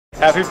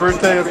Happy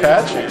birthday,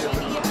 Apache.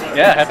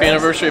 Yeah, happy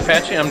anniversary,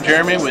 Apache. I'm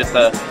Jeremy with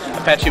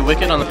Apache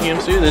Wicked on the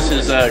PMC. This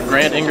is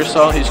Grant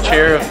Ingersoll. He's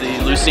chair of the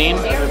Lucene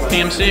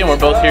PMC, and we're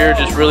both here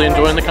just really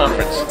enjoying the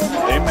conference.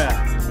 Amen.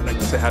 I'd like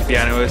to say happy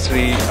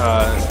anniversary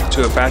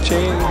to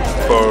Apache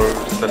for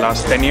the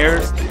last 10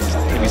 years.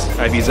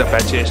 I've used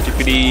Apache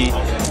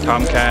HTTPD,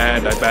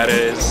 Tomcat,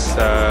 Ibaris,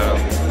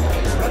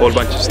 a whole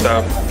bunch of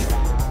stuff.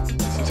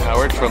 This is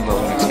Howard from the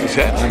Linux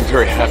Gazette. I'm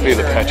very happy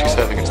that Apache's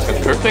having its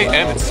 10th birthday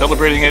and it's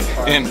celebrating it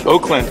in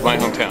Oakland, my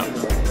hometown.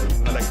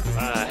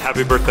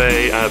 Happy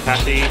birthday,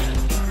 Apache.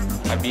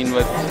 I've been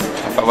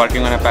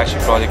working on Apache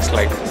projects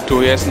like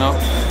 2 years now,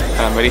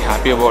 and I'm very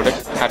happy about it.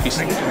 Happy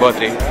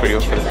birthday for you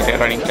for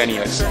running 10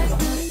 years.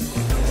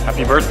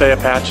 Happy birthday,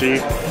 Apache.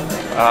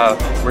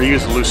 We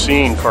use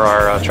Lucene for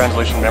our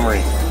translation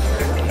memory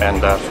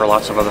and for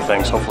lots of other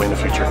things, hopefully in the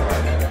future.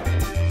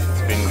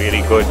 It's been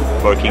really good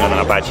working on an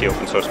Apache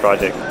open source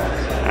project,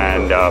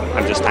 and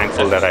I'm just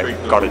thankful that I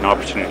got an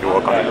opportunity to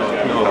work on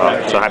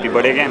it. So happy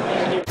birthday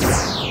again.